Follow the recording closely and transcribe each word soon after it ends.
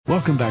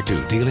Welcome back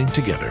to Dealing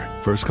Together.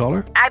 First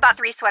caller? I bought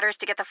 3 sweaters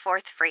to get the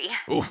 4th free.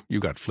 Oh, you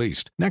got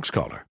fleeced. Next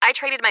caller? I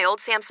traded my old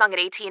Samsung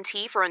at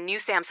AT&T for a new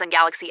Samsung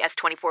Galaxy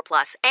S24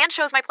 Plus and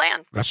chose my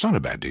plan. That's not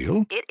a bad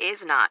deal. It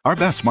is not. Our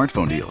best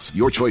smartphone deals.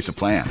 Your choice of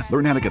plan.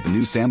 Learn how to get the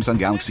new Samsung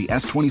Galaxy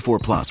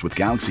S24 Plus with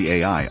Galaxy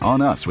AI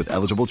on us with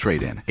eligible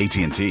trade-in.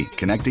 AT&T.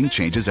 Connecting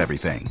changes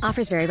everything.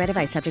 Offers vary by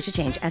device. Subject to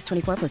change.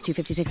 S24 plus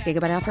 256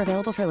 gigabyte offer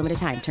available for a limited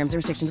time. Terms and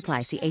restrictions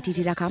apply. See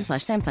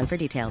att.com/Samsung for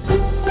details.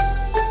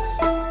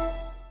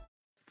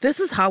 This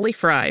is Holly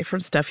Fry from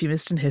Stuff You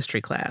Missed in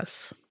History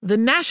class. The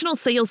national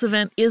sales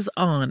event is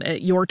on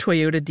at your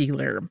Toyota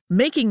dealer,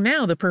 making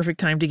now the perfect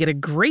time to get a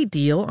great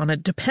deal on a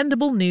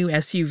dependable new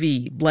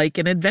SUV, like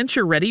an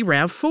adventure-ready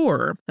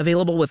RAV4.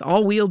 Available with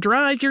all-wheel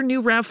drive, your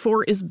new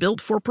RAV4 is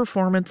built for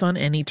performance on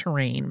any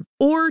terrain.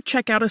 Or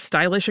check out a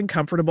stylish and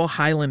comfortable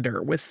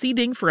Highlander with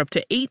seating for up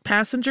to 8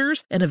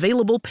 passengers and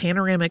available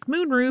panoramic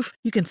moonroof.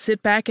 You can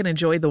sit back and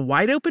enjoy the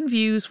wide-open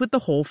views with the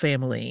whole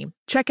family.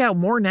 Check out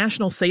more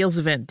national sales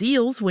event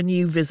deals when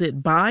you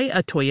visit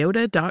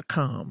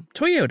buyatoyota.com.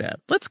 Toyota,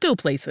 let's go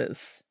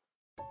places.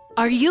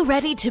 Are you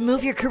ready to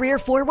move your career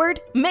forward?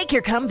 Make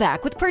your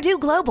comeback with Purdue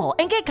Global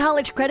and get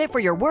college credit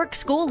for your work,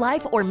 school,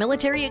 life, or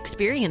military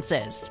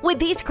experiences. With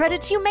these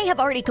credits, you may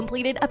have already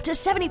completed up to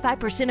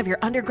 75% of your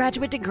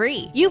undergraduate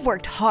degree. You've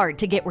worked hard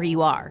to get where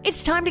you are.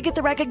 It's time to get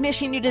the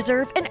recognition you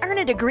deserve and earn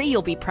a degree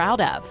you'll be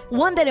proud of.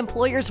 One that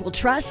employers will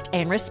trust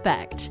and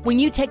respect. When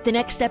you take the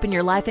next step in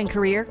your life and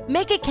career,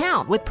 make it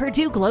count with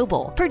Purdue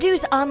Global,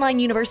 Purdue's online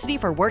university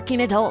for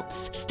working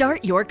adults.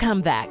 Start your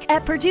comeback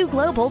at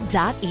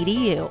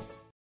purdueglobal.edu.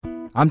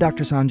 I'm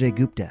Dr. Sanjay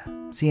Gupta,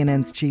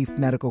 CNN's chief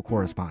medical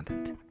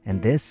correspondent,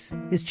 and this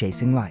is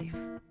Chasing Life.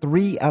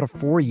 3 out of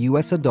 4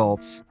 U.S.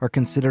 adults are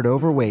considered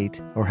overweight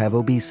or have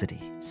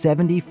obesity.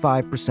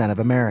 75% of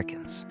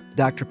Americans.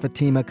 Dr.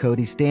 Fatima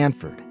Cody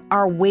Stanford.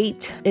 Our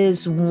weight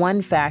is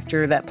one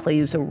factor that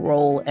plays a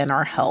role in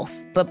our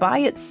health, but by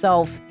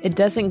itself, it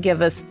doesn't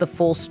give us the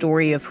full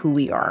story of who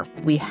we are.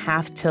 We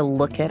have to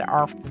look at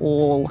our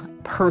full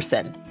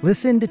person.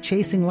 Listen to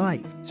Chasing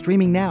Life,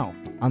 streaming now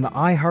on the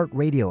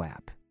iHeartRadio app.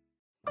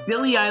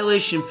 Billie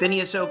Eilish and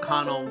Phineas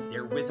O'Connell,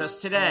 they're with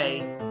us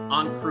today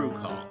on Crew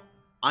Call.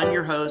 I'm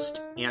your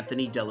host,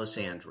 Anthony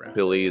D'Alessandro.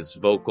 Billie's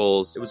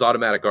vocals, it was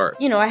automatic art.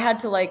 You know, I had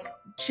to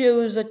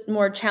choose a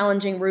more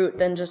challenging route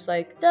than just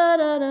da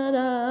da da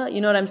da.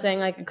 You know what I'm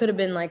saying? It could have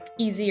been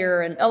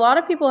easier. And a lot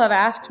of people have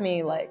asked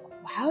me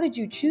how did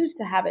you choose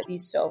to have it be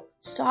so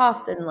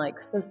soft and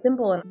so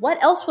simple? And what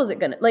else was it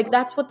gonna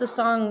that's what the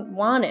song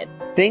wanted.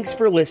 Thanks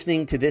for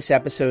listening to this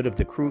episode of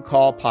the Crew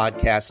Call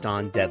podcast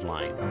on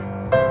Deadline.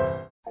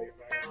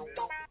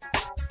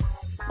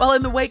 Well,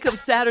 in the wake of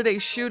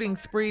Saturday's shooting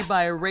spree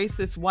by a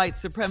racist white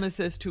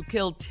supremacist who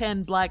killed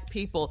 10 black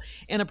people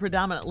in a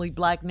predominantly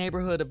black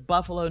neighborhood of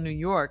Buffalo, New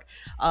York,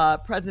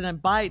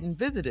 President Biden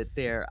visited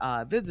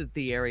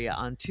the area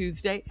on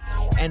Tuesday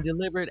and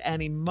delivered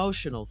an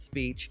emotional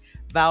speech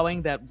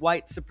vowing that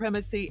white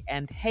supremacy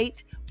and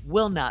hate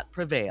will not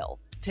prevail.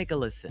 Take a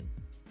listen.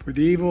 For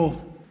the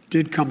evil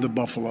did come to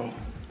Buffalo,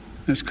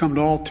 and it's come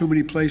to all too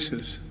many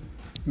places,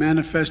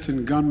 manifest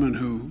in gunmen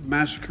who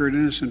massacred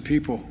innocent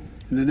people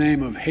in the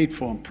name of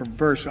hateful and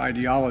perverse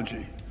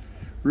ideology,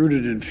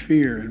 rooted in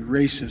fear and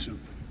racism.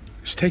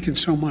 It's taken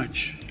so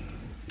much.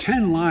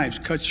 10 lives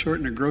cut short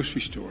in a grocery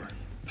store.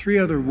 3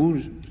 other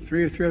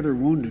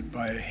wounded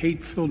by a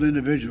hate-filled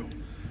individual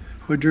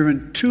who had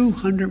driven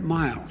 200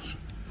 miles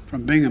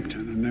from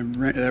Binghamton and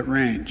that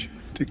range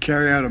to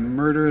carry out a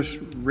murderous,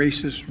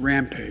 racist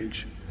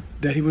rampage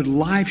that he would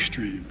live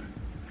stream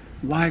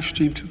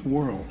to the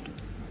world.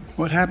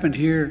 What happened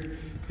here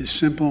is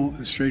simple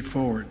and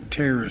straightforward.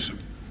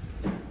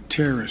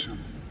 Terrorism,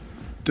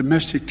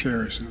 domestic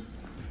terrorism,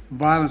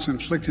 violence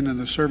inflicted in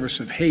the service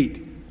of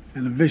hate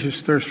and the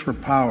vicious thirst for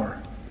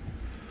power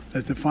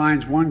that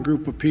defines one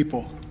group of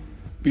people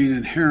being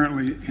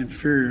inherently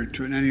inferior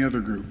to any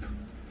other group.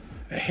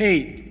 A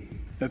hate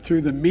that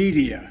through the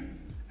media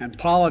and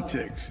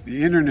politics,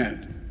 the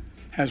internet,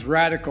 has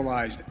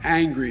radicalized,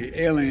 angry,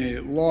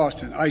 alienated,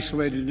 lost, and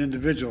isolated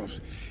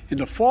individuals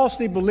into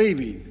falsely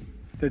believing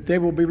that they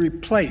will be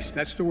replaced,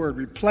 that's the word,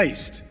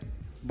 replaced,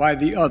 by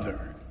the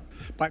other.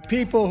 By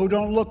people who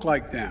don't look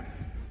like them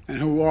and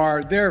who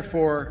are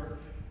therefore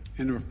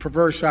in a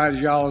perverse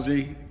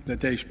ideology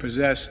that they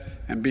possess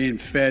and being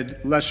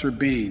fed lesser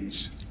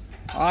beings.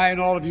 I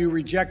and all of you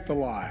reject the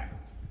lie.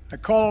 I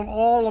call on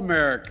all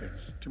Americans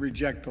to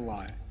reject the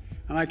lie.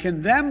 And I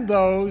condemn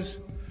those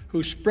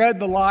who spread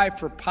the lie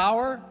for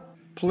power,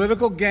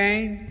 political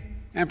gain,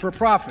 and for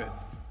profit.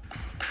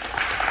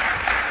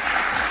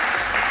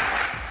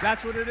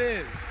 That's what it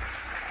is.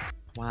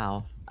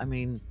 Wow.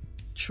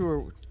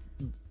 Sure.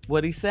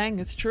 What he's saying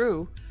is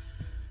true.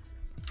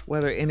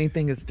 Whether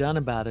anything is done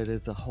about it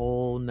is a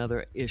whole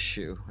nother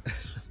issue.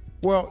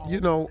 Well,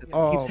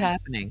 it's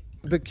happening.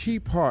 The key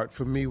part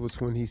for me was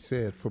when he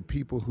said, for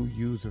people who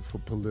use it for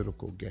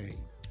political gain.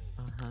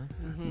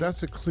 Mm-hmm.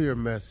 That's a clear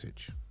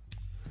message.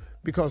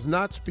 Because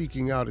not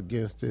speaking out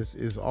against this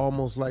is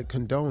almost like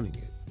condoning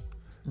it.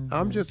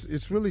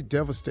 It's really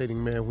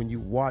devastating, man, when you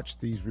watch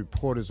these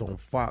reporters on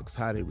Fox,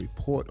 how they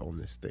report on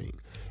this thing.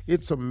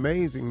 It's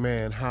amazing,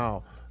 man,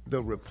 how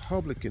the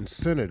Republican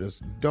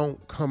senators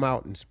don't come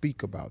out and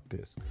speak about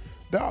this.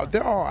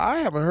 I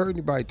haven't heard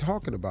anybody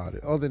talking about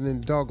it other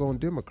than doggone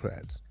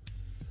Democrats.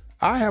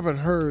 I haven't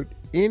heard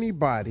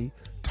anybody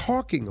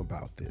talking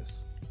about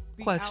this.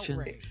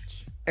 Question.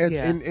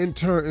 In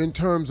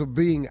terms of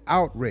being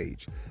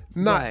outraged.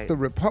 Not the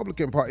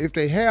Republican part. If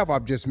they have,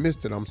 I've just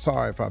missed it. I'm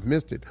sorry if I've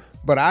missed it.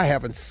 But I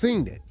haven't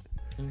seen it.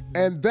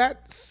 And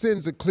that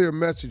sends a clear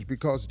message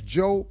because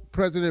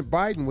President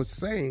Biden was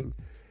saying,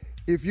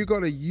 if you're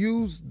going to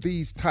use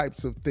these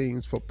types of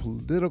things for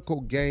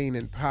political gain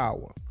and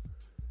power,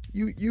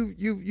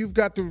 you've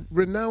got to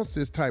renounce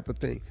this type of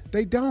thing.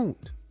 They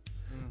don't.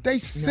 They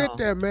sit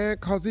there, man,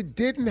 because it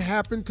didn't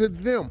happen to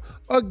them.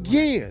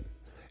 Again,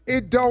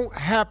 it don't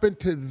happen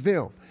to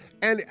them.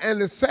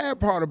 And the sad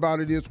part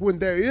about it is when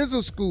there is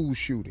a school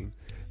shooting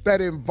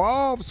that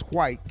involves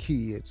white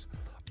kids,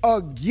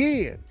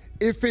 again,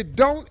 if it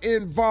don't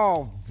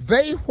involve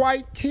they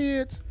white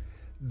kids,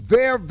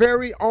 their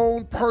very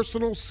own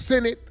personal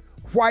Senate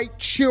white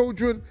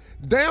children,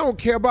 they don't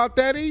care about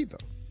that either.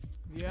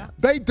 Yeah.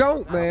 They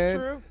don't, man.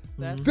 True.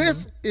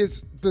 This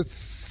is the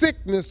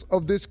sickness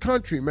of this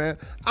country, man.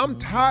 I'm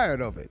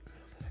tired of it.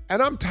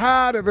 And I'm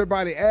tired of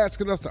everybody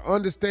asking us to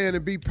understand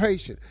and be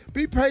patient.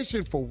 Be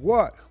patient for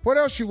what? What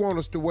else you want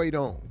us to wait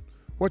on?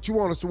 What, you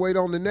want us to wait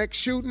on the next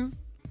shooting?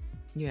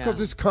 Yeah.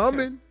 Because it's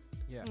coming.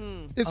 Yeah.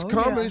 It's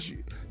coming. Yeah.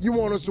 You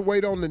want us to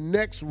wait on the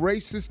next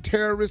racist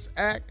terrorist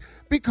act?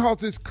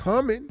 Because it's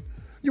coming.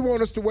 You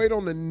want us to wait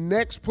on the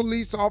next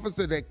police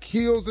officer that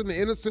kills an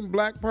innocent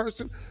black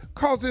person?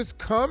 Because it's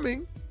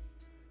coming.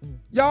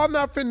 Y'all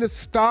not finna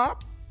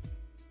stop.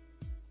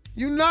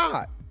 You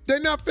not. They're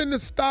not finna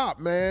stop,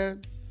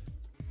 man.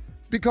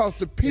 Because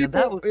the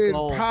people in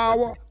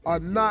power are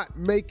not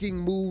making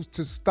moves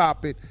to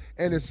stop it,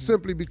 and it's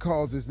simply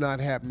because it's not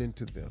happening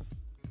to them.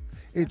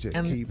 It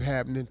just keep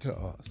happening to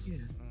us. Yeah.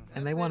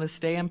 And they want to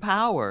stay in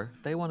power.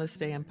 They want to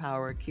stay in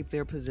power, keep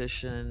their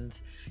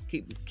positions,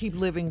 keep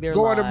living their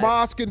lives. Going to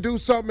mosque and do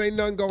something, ain't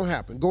nothing gonna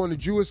happen. Going to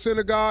Jewish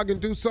synagogue and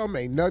do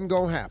something, ain't nothing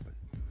gonna happen.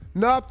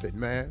 Nothing,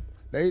 man.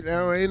 Ain't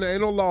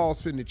no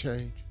laws finna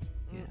change.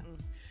 Yeah.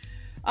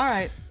 All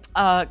right.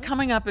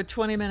 Coming up at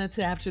 20 minutes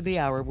after the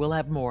hour, we'll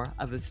have more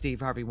of the Steve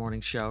Harvey Morning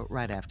Show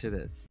right after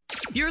this.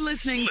 You're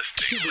listening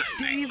to the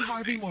Steve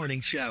Harvey Morning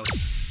Show.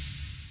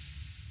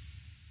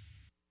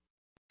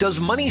 Does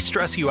money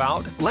stress you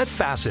out? Let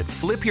Facet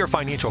flip your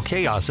financial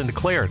chaos into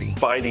clarity.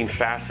 Finding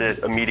Facet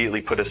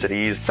immediately put us at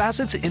ease.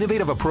 Facet's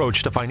innovative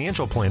approach to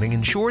financial planning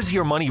ensures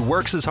your money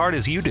works as hard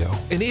as you do,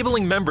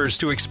 enabling members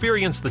to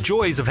experience the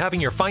joys of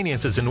having your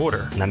finances in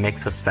order. And that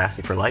makes us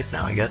Facet for life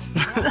now, I guess.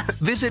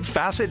 Visit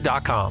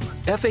Facet.com,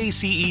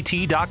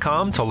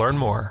 FACET.com to learn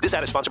more. This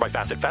ad is sponsored by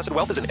Facet. Facet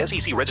Wealth is an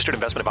SEC registered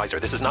investment advisor.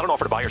 This is not an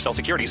offer to buy or sell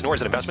securities, nor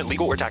is it investment,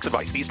 legal, or tax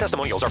advice. These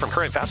testimonials are from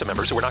current Facet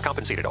members who are not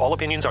compensated. All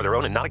opinions are their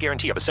own and not a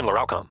guarantee of a similar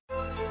outcome.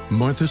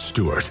 Martha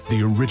Stewart,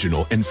 the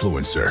original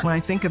influencer. When I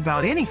think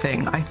about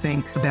anything, I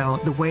think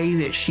about the way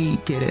that she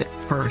did it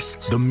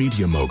first. The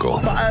media mogul.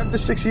 5 to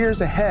 6 years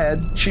ahead,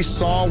 she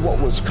saw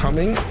what was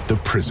coming. The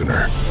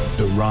prisoner.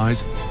 The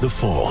rise, the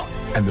fall,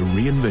 and the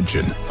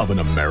reinvention of an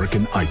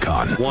American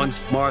icon.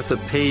 Once Martha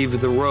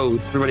paved the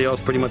road, everybody else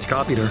pretty much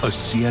copied her. A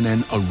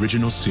CNN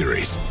original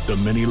series, The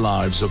Many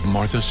Lives of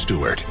Martha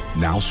Stewart,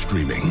 now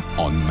streaming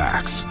on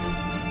Max.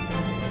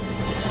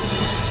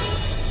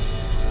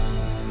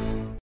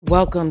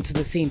 Welcome to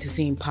the Scene to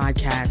Scene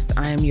podcast.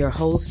 I am your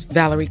host,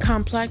 Valerie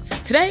Complex.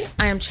 Today,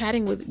 I am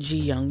chatting with Ji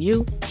Young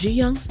Yoo. Ji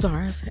Young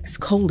stars as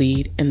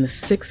co-lead in the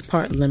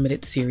 6-part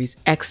limited series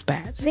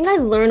Expats. I think I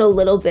learn a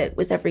little bit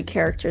with every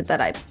character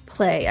that I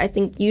play. I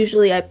think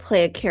usually I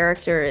play a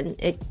character and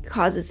it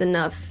causes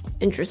enough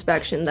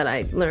introspection that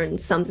I learn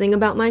something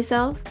about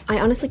myself. I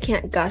honestly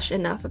can't gush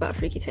enough about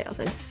Freaky Tales.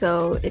 I'm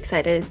so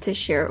excited to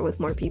share it with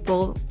more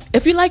people.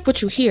 If you like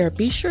what you hear,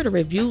 be sure to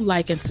review,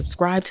 like, and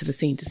subscribe to the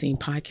Scene to Scene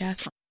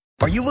podcast.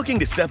 Are you looking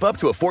to step up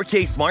to a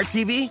 4K smart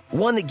TV?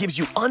 One that gives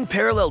you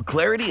unparalleled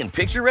clarity and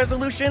picture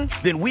resolution?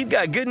 Then we've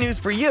got good news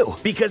for you,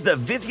 because the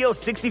Vizio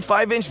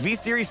 65-inch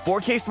V-Series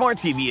 4K smart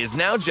TV is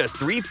now just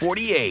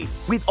 $348.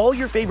 With all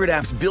your favorite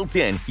apps built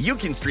in, you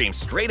can stream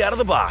straight out of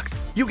the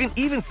box. You can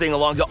even sing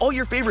along to all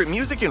your favorite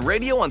music and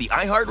radio on the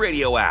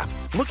iHeartRadio app.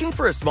 Looking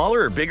for a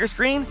smaller or bigger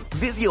screen?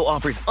 Vizio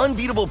offers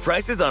unbeatable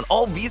prices on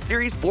all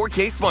V-Series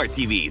 4K smart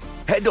TVs.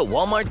 Head to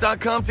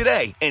Walmart.com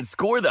today and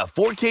score the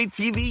 4K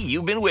TV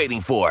you've been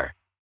waiting for.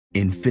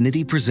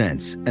 Infiniti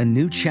presents a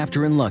new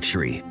chapter in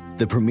luxury,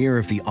 the premiere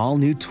of the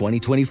all-new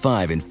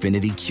 2025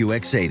 Infiniti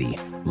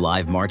QX80,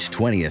 live March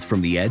 20th from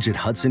the Edge at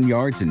Hudson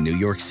Yards in New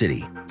York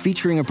City,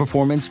 featuring a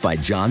performance by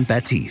John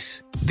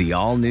Batiste. The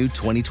all-new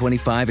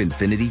 2025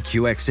 Infiniti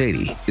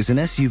QX80 is an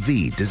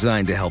SUV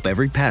designed to help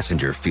every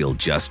passenger feel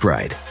just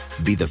right.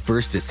 Be the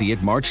first to see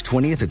it March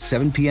 20th at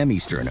 7 p.m.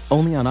 Eastern,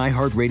 only on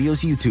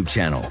iHeartRadio's YouTube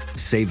channel.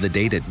 Save the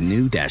date at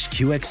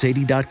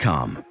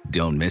new-QX80.com.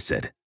 Don't miss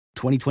it.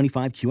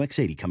 2025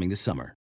 QX80 coming this summer.